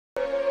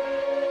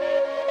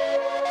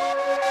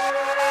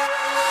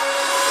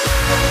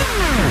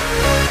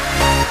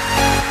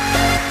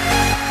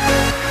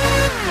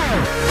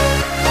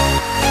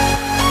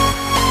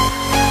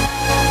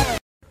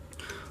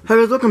Hi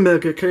guys, welcome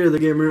back to Carry the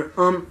Gamer.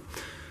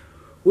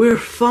 We're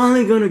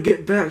finally gonna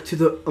get back to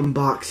the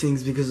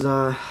unboxings because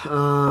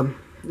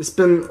it's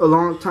been a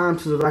long time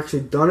since I've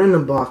actually done an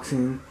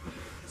unboxing.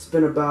 It's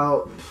been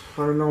about,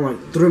 I don't know,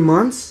 like 3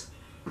 months?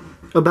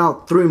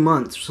 About 3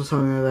 months or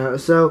something like that.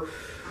 So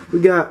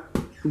we got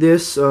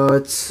this,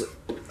 it's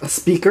a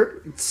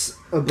speaker. It's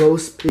a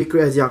Bose speaker,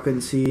 as y'all can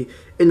see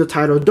in the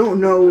title.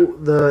 Don't know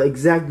the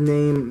exact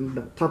name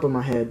off the top of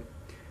my head.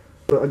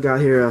 But I got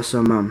here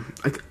some,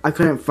 I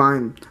couldn't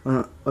find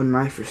a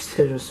knife or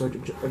scissors, so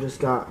I just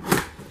got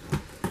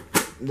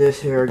this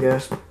here, I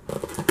guess.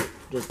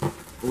 Just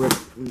rip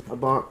a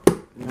box.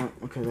 No,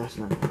 okay, that's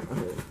not it.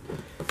 Okay.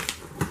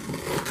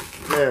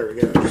 There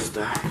we go. Just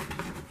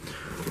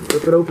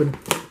rip it open.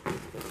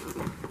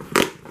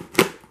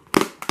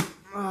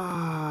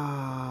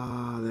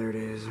 Ah, there it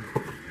is.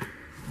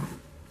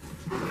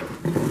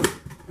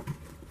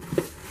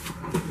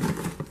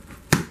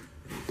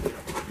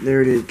 There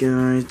it is,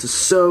 guys.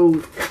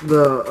 So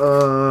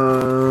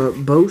the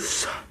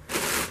Bose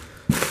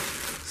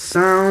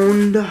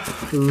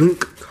Soundlink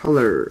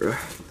color.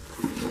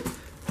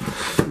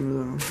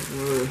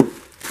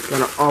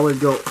 Gotta always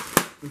go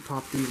and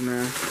pop these,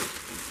 man.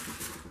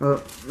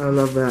 I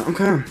love that.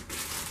 Okay.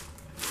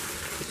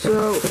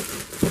 So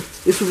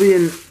this will be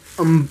an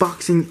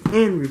unboxing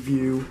and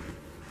review.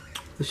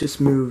 Let's just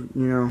move,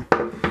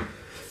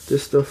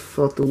 this stuff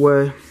out the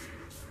way.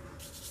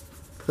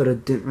 Put a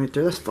dent right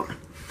there. That's fine.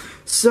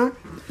 So,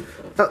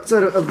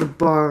 outside of the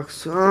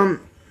box, you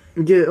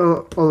get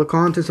all the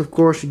contents, of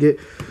course. You get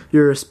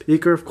your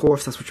speaker, of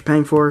course, that's what you're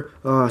paying for,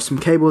 some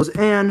cables,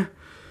 and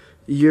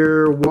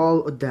your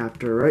wall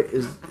adapter, right?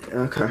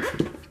 Okay.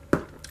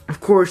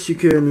 Of course, you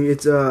can,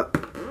 it's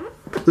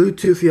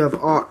Bluetooth, you have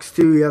aux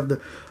too, you have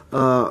the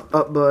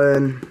up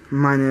button,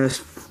 minus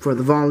for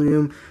the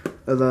volume,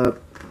 the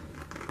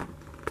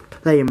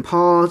play and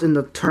pause, and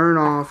the turn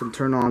off and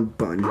turn on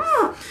button.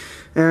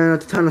 And a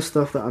ton of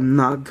stuff that I'm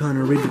not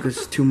gonna read because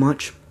it's too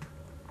much.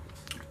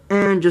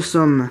 And just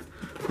some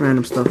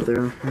random stuff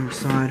there on the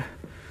side.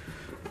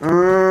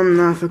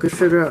 Now if I could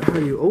figure out how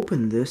you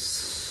open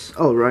this.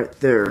 Oh, right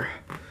there.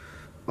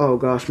 Oh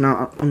gosh,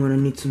 now I'm gonna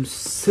need some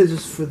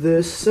scissors for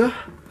this. Get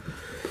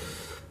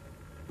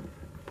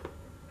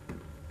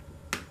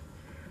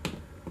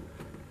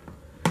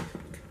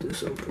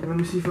this open. Let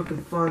me see if I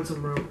can find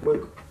some real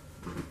quick.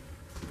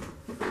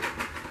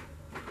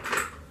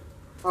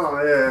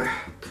 Oh yeah.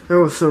 There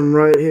was some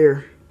right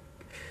here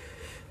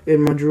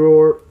in my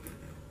drawer.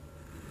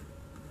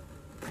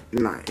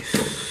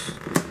 Nice.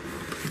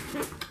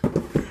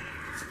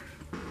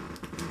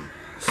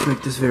 Let's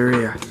make this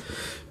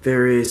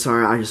very,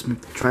 sorry, I just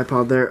moved the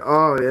tripod there.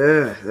 Oh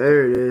yeah,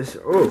 there it is.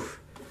 Oh.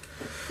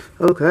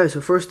 Okay,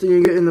 so first thing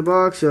you get in the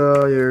box,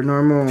 your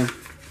normal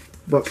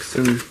books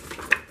and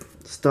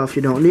stuff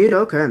you don't need.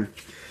 Okay.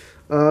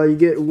 You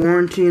get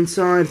warranty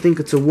inside. I think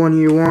it's a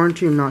 1-year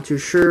warranty. I'm not too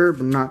sure,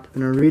 but I'm not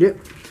gonna read it.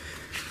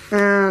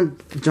 And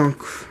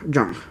junk,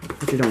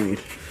 which you don't need.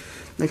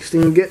 Next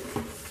thing you get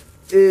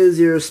is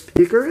your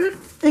speaker.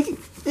 It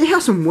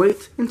has some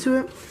weight into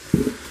it.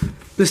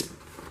 Just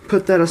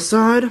put that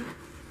aside.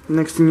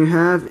 Next thing you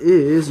have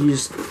is you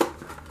just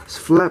this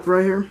flap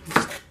right here,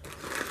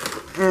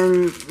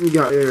 and you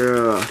got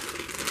your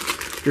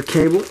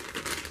cable.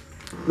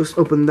 Let's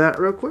open that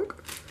real quick.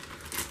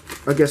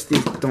 I guess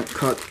these don't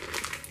cut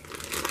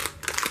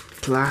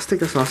plastic.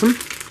 That's awesome.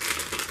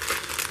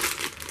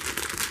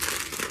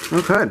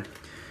 Okay,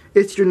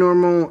 it's your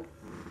normal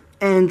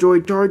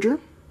Android charger,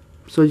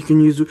 so you can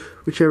use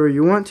whichever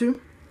you want to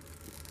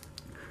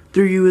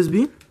through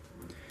USB.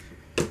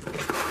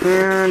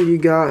 And you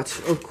got,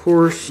 of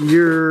course,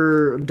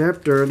 your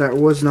adapter that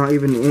was not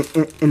even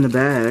in the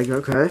bag.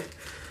 Okay, it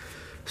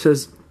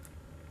says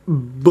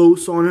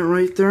Bose on it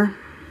right there.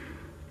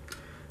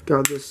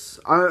 Got this.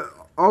 I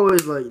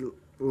always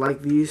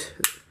like these.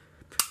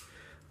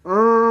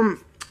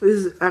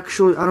 This is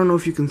actually, I don't know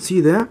if you can see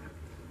that,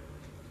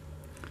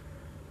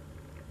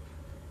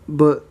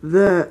 but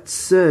that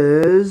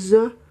says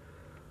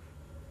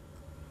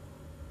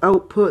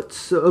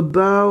outputs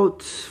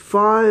about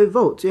 5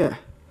 volts. Yeah,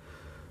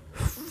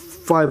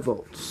 5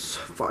 volts.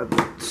 5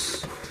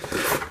 volts.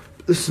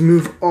 Let's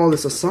move all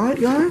this aside,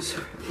 guys.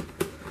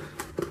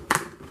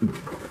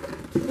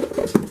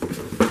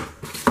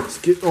 Let's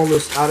get all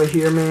this out of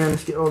here, man.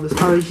 Let's get all this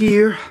out of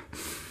here.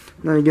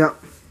 Now you got,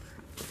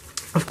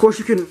 of course,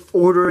 you can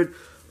order it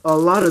a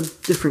lot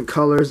of different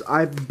colors.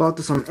 I bought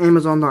this on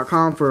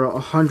Amazon.com for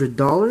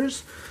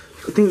 $100.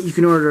 I think you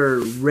can order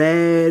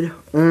red,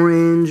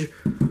 orange,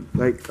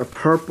 like a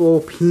purple,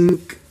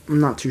 pink.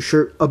 I'm not too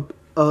sure. A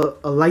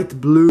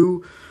light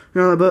blue.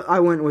 But I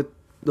went with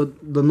the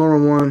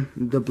normal one,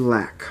 the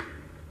black.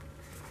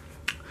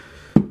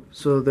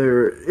 So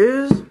there it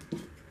is.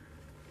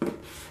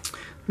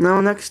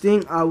 Now next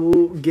thing, I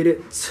will get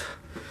it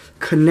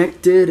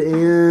connected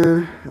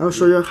and I'll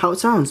show you how it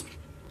sounds.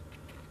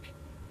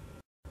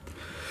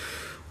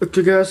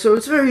 Okay guys, so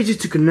it's very easy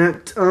to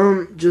connect.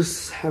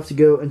 Just have to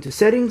go into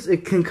settings.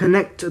 It can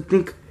connect, I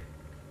think,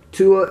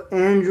 to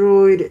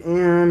Android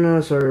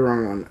and sorry,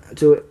 wrong one.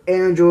 To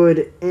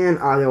Android and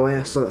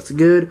iOS, so that's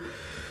good.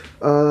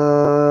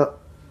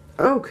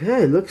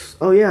 Okay, looks.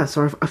 Oh yeah,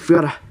 sorry, I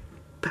forgot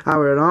to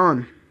power it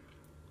on.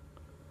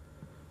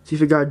 See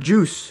if it got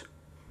juice.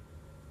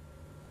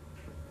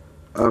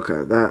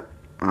 Okay, that.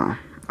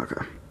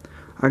 Okay.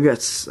 I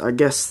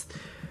guess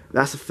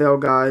that's a fail,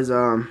 guys.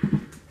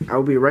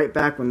 I'll be right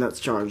back when that's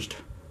charged.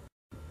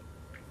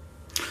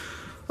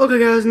 Okay,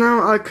 guys,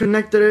 now I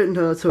connected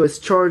it so it's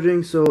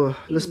charging. So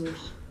let's.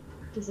 English.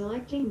 To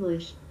select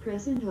English,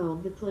 press and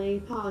hold the play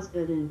pause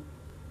button.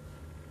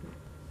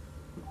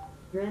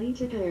 Ready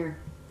to pair.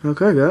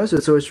 Okay, guys,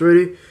 so it's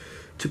ready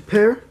to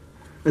pair.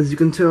 As you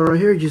can tell right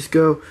here, just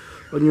go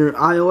on your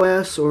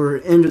iOS or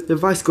Android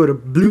device, go to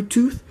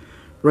Bluetooth.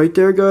 Right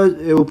there, guys,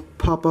 it will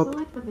pop up.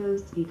 Select the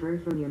Bose speaker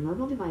from your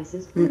mobile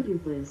device's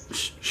Bluetooth list.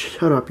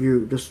 Shut up,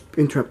 you just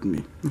interrupted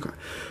me. Okay,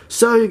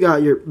 so you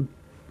got your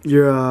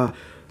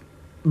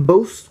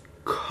Bose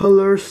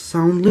color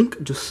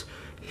Soundlink. Just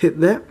hit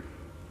that.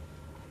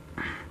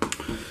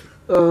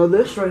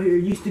 This right here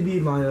used to be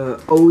my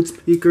old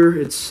speaker.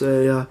 It's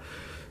a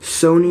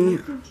Sony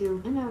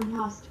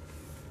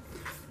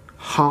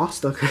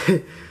Host.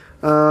 Okay.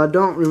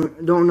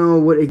 Don't know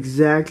what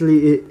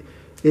exactly it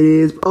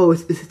is. Oh,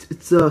 it's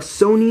a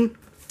Sony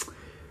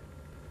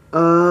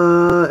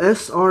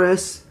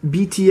SRS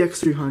BTX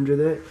 300.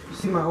 You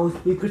see my old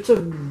speaker. It's a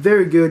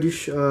very good.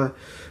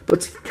 But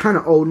it's kind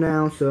of old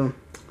now. So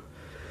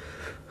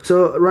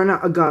right now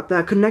I got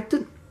that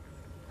connected.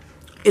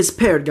 It's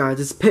paired, guys.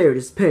 It's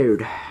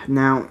paired.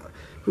 Now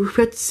we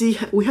have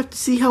to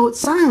see how it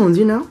sounds.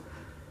 You know.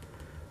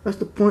 That's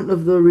the point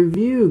of the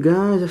review,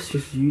 guys. That's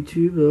just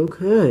YouTube.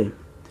 Okay.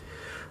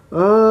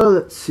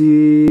 Let's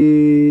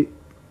see.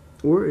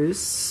 Where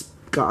is...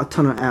 Got a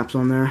ton of apps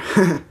on there.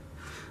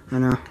 I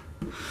know.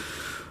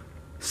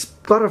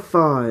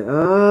 Spotify.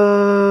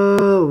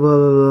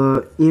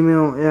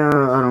 Email. Yeah,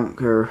 I don't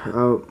care.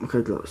 Oh,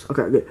 okay, close.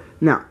 Okay, good.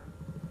 Now,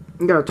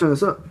 you gotta turn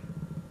this up.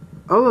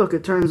 Oh, look,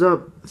 it turns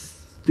up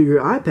through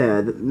your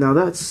iPad. Now,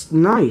 that's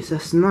nice.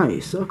 That's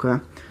nice.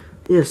 Okay.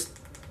 Yes.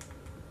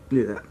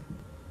 Do that.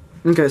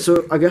 Okay,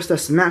 so I guess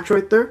that's the match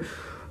right there.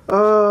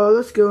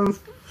 Let's go and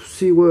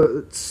see what.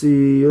 Let's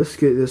see. Let's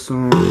get this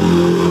on.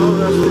 Oh,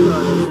 that's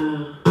good.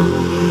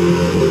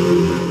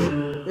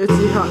 Let's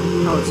see how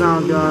it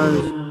sounds,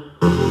 guys.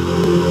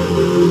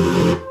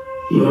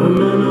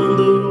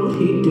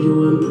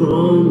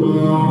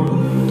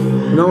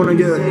 Don't want to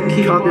get a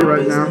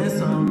copyright now.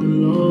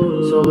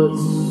 So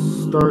let's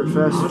start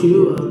fast.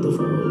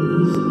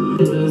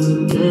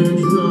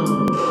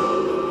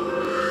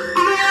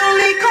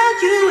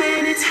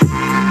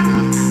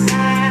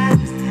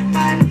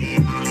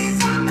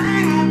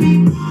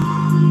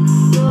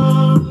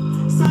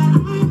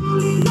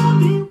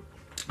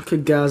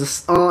 Okay, guys,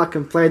 that's all I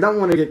can play. Don't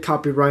want to get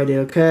copyrighted,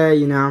 okay?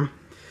 You know,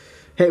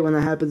 hate when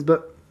that happens,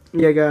 but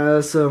yeah,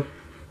 guys. So,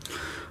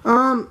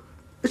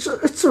 it's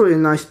a really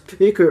nice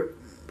speaker.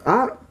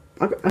 I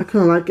kind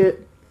of like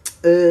it.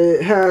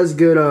 It has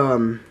good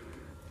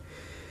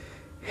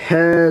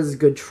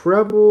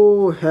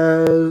treble.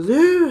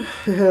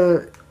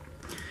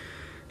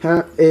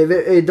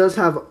 It does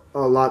have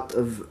a lot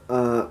of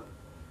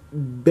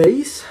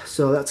bass,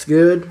 so that's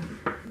good.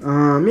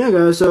 Yeah,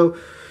 guys. So.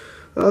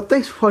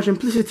 Thanks for watching.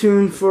 Please stay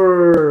tuned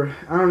for,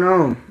 I don't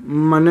know,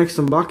 my next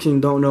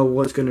unboxing. Don't know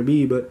what's gonna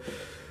be, but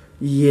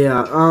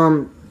yeah.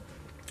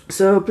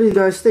 So please,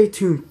 guys, stay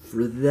tuned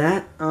for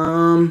that.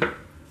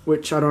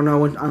 Which I don't know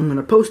when I'm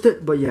gonna post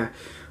it, but yeah.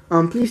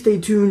 Please stay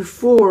tuned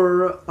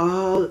for.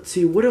 Let's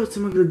see, what else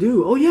am I gonna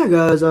do? Oh yeah,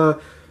 guys.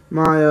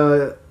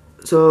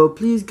 So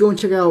please go and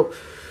check out.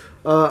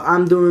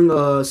 I'm doing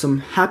some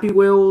Happy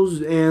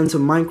Wheels and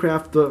some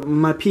Minecraft.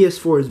 My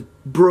PS4 is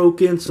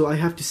broken, so I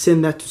have to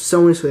send that to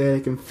Sony so that I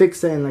can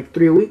fix that in like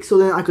 3 weeks, so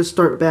then I could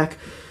start back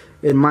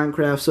in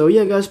Minecraft. So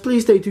yeah, guys,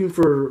 please stay tuned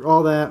for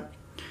all that,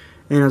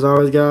 and as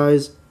always,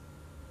 guys,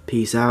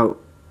 peace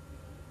out.